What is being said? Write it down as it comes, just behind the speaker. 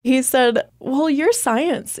He said, well, your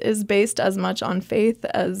science is based as much on faith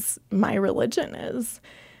as my religion is.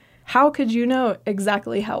 How could you know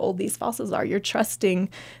exactly how old these fossils are? You're trusting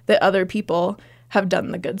that other people have done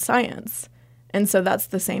the good science. And so that's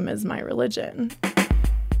the same as my religion.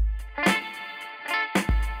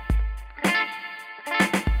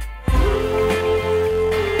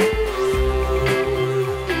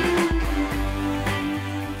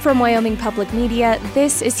 From Wyoming Public Media,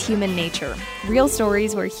 this is Human Nature, real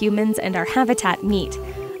stories where humans and our habitat meet.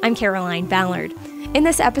 I'm Caroline Ballard. In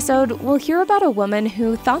this episode, we'll hear about a woman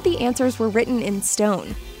who thought the answers were written in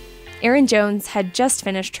stone. Erin Jones had just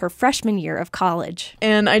finished her freshman year of college.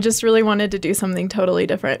 And I just really wanted to do something totally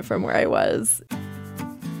different from where I was.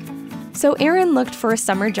 So Erin looked for a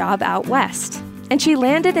summer job out west, and she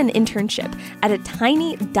landed an internship at a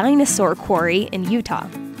tiny dinosaur quarry in Utah.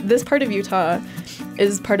 This part of Utah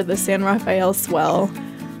is part of the San Rafael Swell,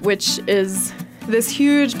 which is this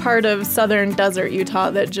huge part of southern desert Utah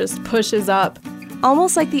that just pushes up.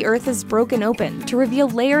 Almost like the earth is broken open to reveal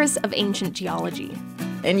layers of ancient geology.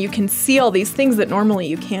 And you can see all these things that normally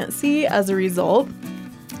you can't see as a result.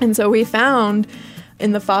 And so we found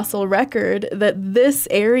in the fossil record that this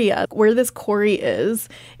area where this quarry is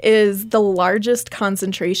the largest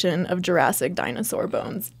concentration of Jurassic dinosaur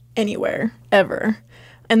bones anywhere, ever.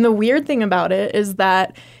 And the weird thing about it is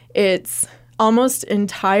that it's almost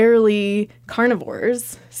entirely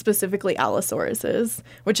carnivores, specifically Allosauruses,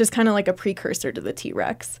 which is kind of like a precursor to the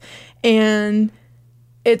T-Rex. And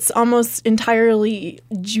it's almost entirely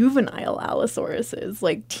juvenile Allosauruses,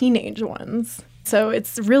 like teenage ones. So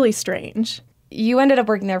it's really strange. You ended up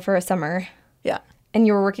working there for a summer. Yeah. And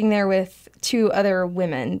you were working there with two other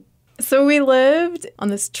women. So we lived on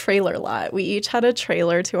this trailer lot. We each had a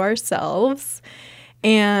trailer to ourselves.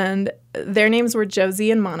 And their names were Josie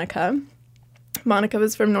and Monica. Monica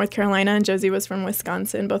was from North Carolina and Josie was from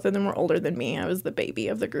Wisconsin. Both of them were older than me. I was the baby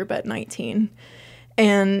of the group at 19.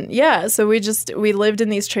 And yeah, so we lived in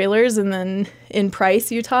these trailers, and then in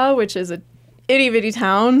Price, Utah, which is a itty-bitty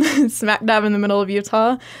town, smack dab in the middle of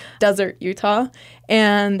Utah, desert Utah.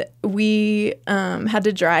 And we had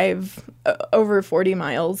to drive over 40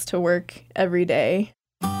 miles to work every day.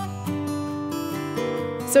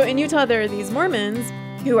 So in Utah, there are these Mormons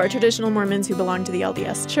who are traditional Mormons who belong to the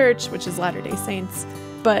LDS Church, which is Latter-day Saints.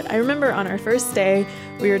 But I remember on our first day,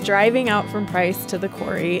 we were driving out from Price to the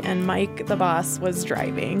quarry, and Mike, the boss, was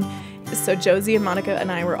driving. So Josie and Monica and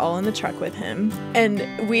I were all in the truck with him.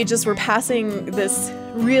 And we just were passing this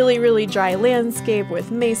really, really dry landscape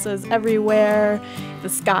with mesas everywhere. The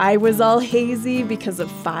sky was all hazy because of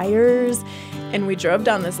fires. And we drove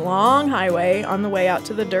down this long highway on the way out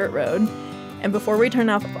to the dirt road. And before we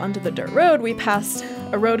turned off onto the dirt road, we passed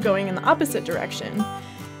a road going in the opposite direction.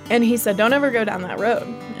 And he said, don't ever go down that road.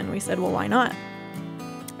 And we said, well, why not?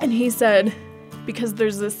 And he said, because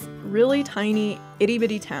there's this really tiny,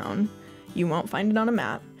 itty-bitty town. You won't find it on a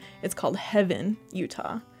map. It's called Heaven,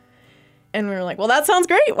 Utah. And we were like, well, that sounds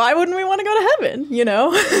great. Why wouldn't we want to go to heaven, you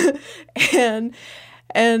know?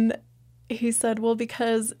 and he said, well,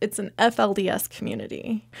 because it's an FLDS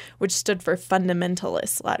community, which stood for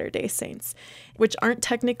Fundamentalist Latter-day Saints, which aren't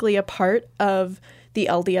technically a part of the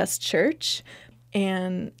LDS Church,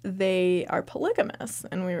 and they are polygamous.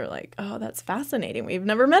 And we were like, oh, that's fascinating. We've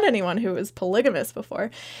never met anyone who was polygamous before.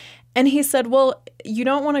 And he said, well, you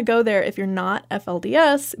don't want to go there if you're not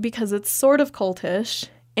FLDS because it's sort of cultish.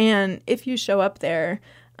 And if you show up there,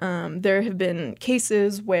 there have been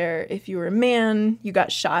cases where if you were a man, you got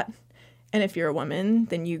shot. And if you're a woman,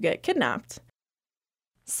 then you get kidnapped.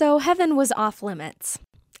 So heaven was off limits.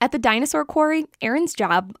 At the dinosaur quarry, Erin's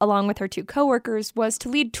job, along with her two coworkers, was to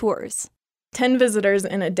lead tours. 10 visitors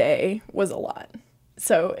in a day was a lot.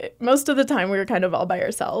 So most of the time we were kind of all by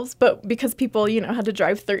ourselves, but because people, had to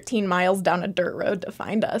drive 13 miles down a dirt road to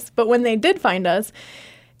find us. But when they did find us,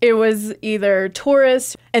 it was either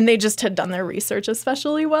tourists, and they just had done their research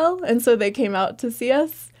especially well, and so they came out to see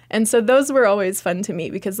us. And so those were always fun to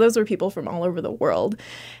meet because those were people from all over the world.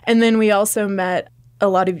 And then we also met a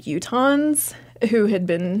lot of Utahns who had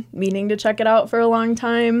been meaning to check it out for a long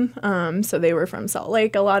time. So they were from Salt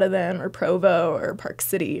Lake, a lot of them, or Provo or Park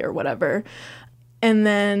City or whatever. And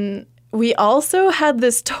then we also had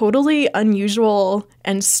this totally unusual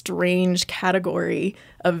and strange category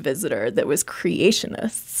of visitor that was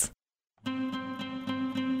creationists.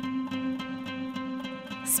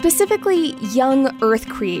 Specifically, young Earth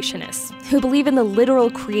creationists who believe in the literal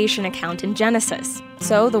creation account in Genesis.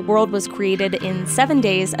 So the world was created in 7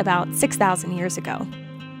 days about 6,000 years ago.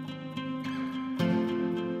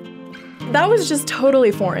 That was just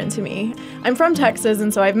totally foreign to me. I'm from Texas,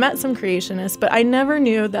 and so I've met some creationists, but I never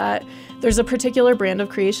knew that There's a particular brand of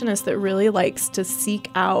creationist that really likes to seek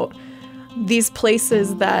out these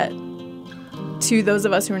places that, to those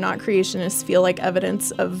of us who are not creationists, feel like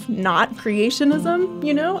evidence of not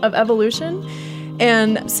creationism, of evolution.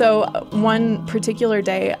 And so one particular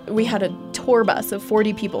day, we had a tour bus of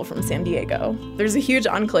 40 people from San Diego. There's a huge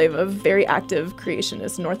enclave of very active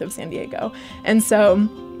creationists north of San Diego. And so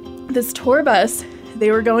this tour bus,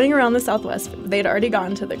 they were going around the Southwest. They'd already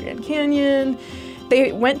gone to the Grand Canyon.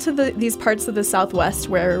 They went to these parts of the Southwest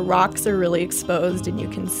where rocks are really exposed and you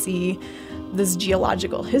can see this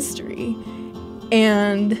geological history.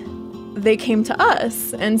 And they came to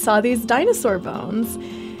us and saw these dinosaur bones.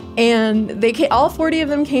 And all 40 of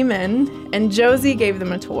them came in, and Josie gave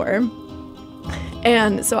them a tour.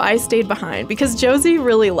 And so I stayed behind because Josie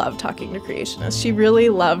really loved talking to creationists. She really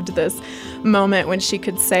loved this moment when she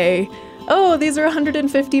could say, oh, these are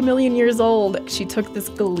 150 million years old. She took this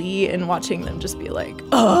glee in watching them just be like,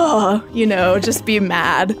 oh, just be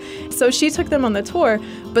mad. So she took them on the tour,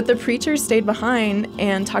 but the preacher stayed behind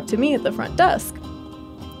and talked to me at the front desk.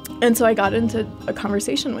 And so I got into a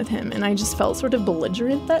conversation with him, and I just felt sort of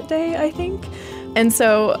belligerent that day, I think. And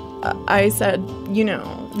so I said,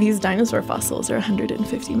 these dinosaur fossils are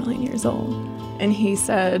 150 million years old. And he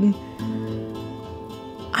said,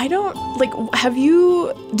 have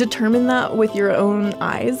you determined that with your own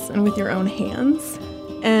eyes and with your own hands?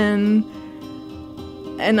 And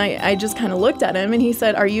I just kind of looked at him, and he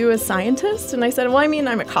said, are you a scientist? And I said, well,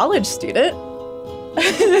 I'm a college student.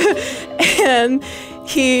 And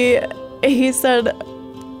he said,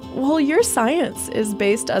 well, your science is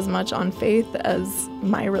based as much on faith as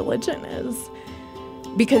my religion is,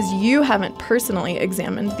 because you haven't personally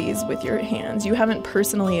examined these with your hands. You haven't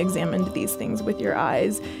personally examined these things with your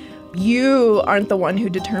eyes. You aren't the one who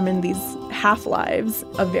determined these half-lives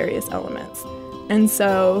of various elements. And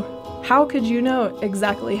so how could you know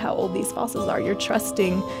exactly how old these fossils are? You're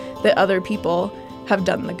trusting that other people have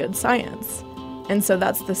done the good science. And so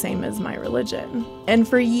that's the same as my religion. And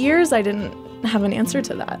for years, I didn't have an answer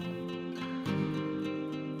to that.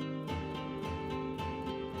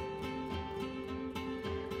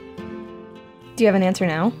 Do you have an answer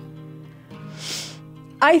now?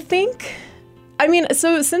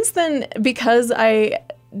 So since then, because I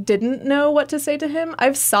didn't know what to say to him,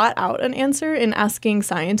 I've sought out an answer in asking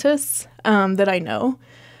scientists that I know.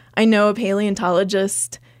 I know a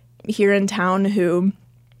paleontologist here in town who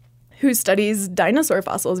studies dinosaur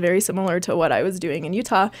fossils, very similar to what I was doing in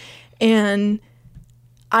Utah. And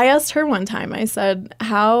I asked her one time, I said,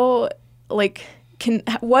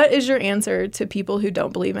 what is your answer to people who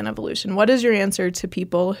don't believe in evolution? What is your answer to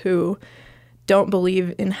people who don't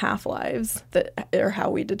believe in half-lives, or how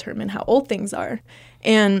we determine how old things are?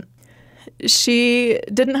 And she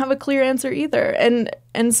didn't have a clear answer either.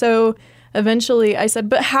 And so eventually I said,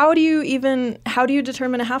 but how do you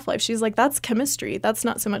determine a half-life? She's like, that's chemistry. That's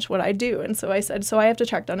not so much what I do. And so I said, so I have to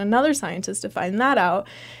track down another scientist to find that out.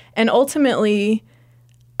 And ultimately,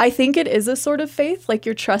 I think it is a sort of faith, like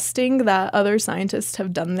you're trusting that other scientists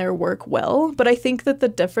have done their work well. But I think that the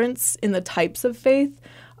difference in the types of faith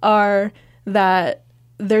are that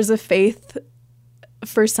there's a faith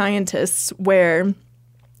for scientists where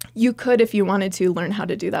you could, if you wanted to, learn how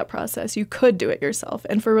to do that process. You could do it yourself.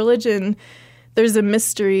 And for religion, there's a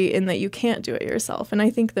mystery in that you can't do it yourself. And I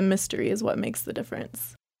think the mystery is what makes the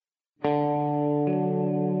difference.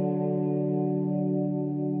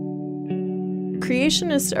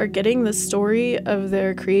 Creationists are getting the story of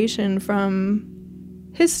their creation from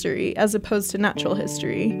history as opposed to natural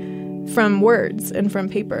history, from words and from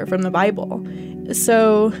paper, from the Bible.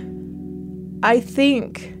 So I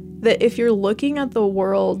think that if you're looking at the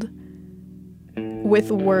world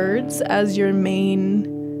with words as your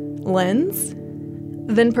main lens,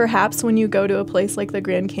 then perhaps when you go to a place like the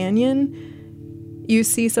Grand Canyon, you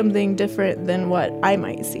see something different than what I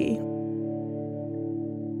might see.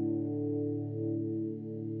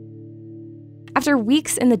 After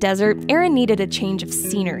weeks in the desert, Erin needed a change of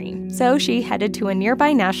scenery, so she headed to a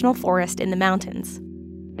nearby national forest in the mountains.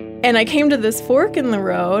 And I came to this fork in the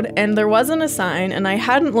road, and there wasn't a sign, and I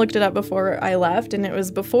hadn't looked it up before I left, and it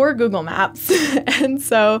was before Google Maps. And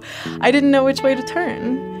so I didn't know which way to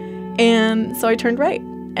turn. And so I turned right,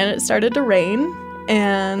 and it started to rain,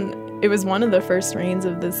 and it was one of the first rains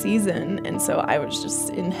of the season. And so I was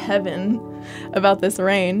just in heaven about this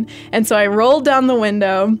rain. And so I rolled down the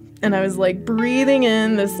window, and I was like breathing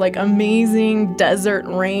in this like amazing desert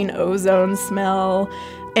rain ozone smell.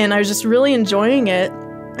 And I was just really enjoying it.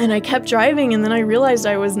 And I kept driving, and then I realized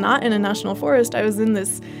I was not in a national forest. I was in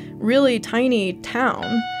this really tiny town.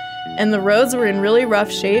 And the roads were in really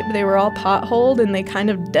rough shape. They were all potholed and they kind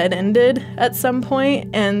of dead-ended at some point.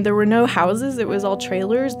 And there were no houses. It was all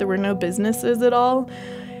trailers. There were no businesses at all.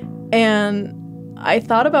 And I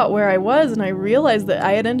thought about where I was and I realized that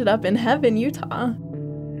I had ended up in Heaven, Utah.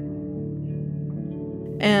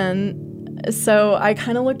 And so I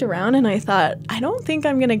kind of looked around and I thought, I don't think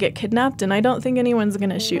I'm going to get kidnapped and I don't think anyone's going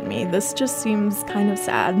to shoot me. This just seems kind of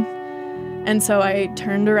sad. And so I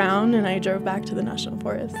turned around and I drove back to the National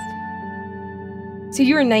Forest. So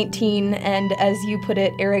you were 19 and, as you put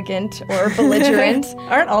it, arrogant or belligerent.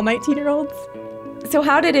 Aren't all 19-year-olds? So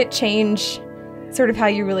how did it change sort of how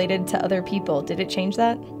you related to other people? Did it change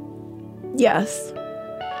that? Yes.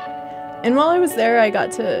 And while I was there, I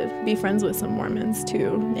got to be friends with some Mormons,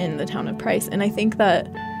 too, in the town of Price. And I think that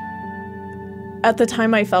at the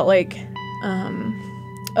time I felt like,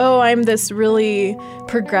 I'm this really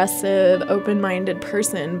progressive, open-minded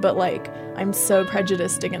person, but, like, I'm so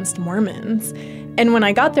prejudiced against Mormons. And when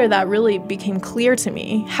I got there, that really became clear to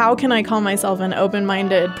me. How can I call myself an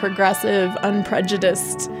open-minded, progressive,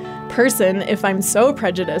 unprejudiced person if I'm so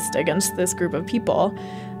prejudiced against this group of people?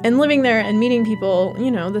 And living there and meeting people,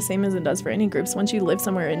 the same as it does for any groups. Once you live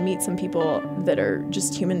somewhere and meet some people that are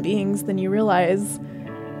just human beings, then you realize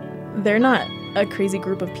they're not a crazy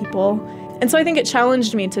group of people. And so I think it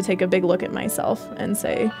challenged me to take a big look at myself and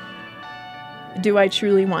say, do I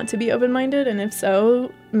truly want to be open-minded? And if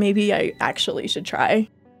so, maybe I actually should try.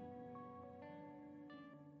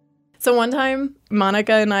 So one time,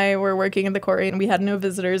 Monica and I were working at the quarry and we had no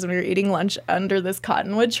visitors and we were eating lunch under this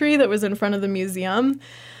cottonwood tree that was in front of the museum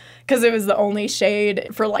because it was the only shade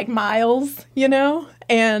for like miles,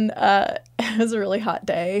 And it was a really hot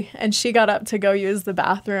day. And she got up to go use the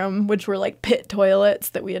bathroom, which were like pit toilets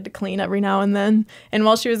that we had to clean every now and then. And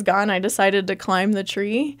while she was gone, I decided to climb the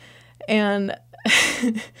tree. And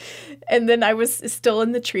and then I was still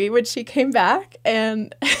in the tree when she came back,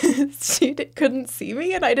 and she couldn't see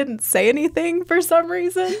me, and I didn't say anything for some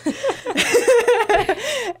reason.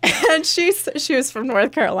 And she was from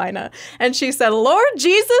North Carolina, and she said, "Lord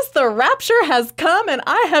Jesus, the rapture has come, and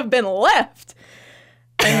I have been left."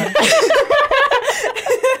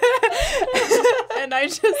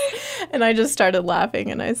 And I just started laughing,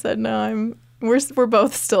 and I said, "No, we're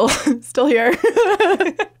both still here."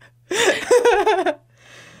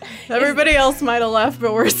 Everybody else might have left,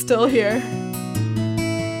 but we're still here.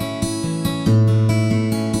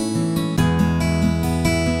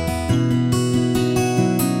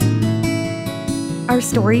 Our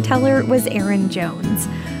storyteller was Erin Jones,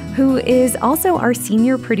 who is also our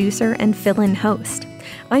senior producer and fill-in host.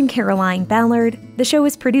 I'm Caroline Ballard. The show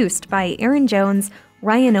is produced by Erin Jones,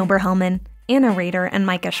 Ryan Oberhelman, Anna Rader, and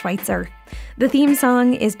Micah Schweitzer. The theme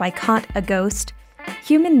song is by Caught a Ghost.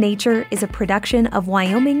 Human Nature is a production of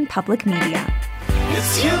Wyoming Public Media.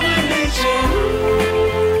 It's human